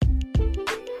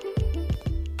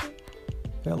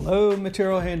Hello,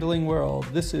 material handling world.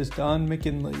 This is Don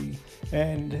McKinley,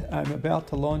 and I'm about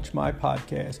to launch my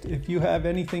podcast. If you have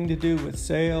anything to do with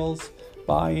sales,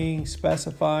 buying,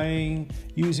 specifying,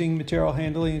 using material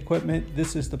handling equipment,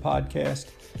 this is the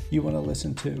podcast you want to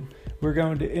listen to. We're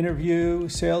going to interview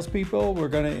salespeople. We're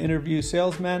going to interview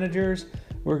sales managers.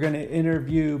 We're going to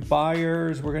interview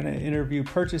buyers. We're going to interview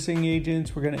purchasing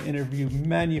agents. We're going to interview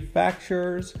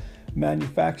manufacturers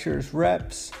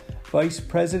reps, vice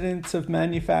presidents of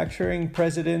manufacturing,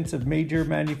 presidents of major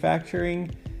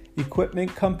manufacturing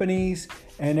equipment companies,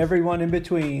 and everyone in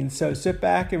between. So sit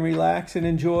back and relax and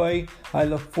enjoy. I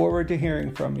look forward to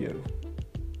hearing from you.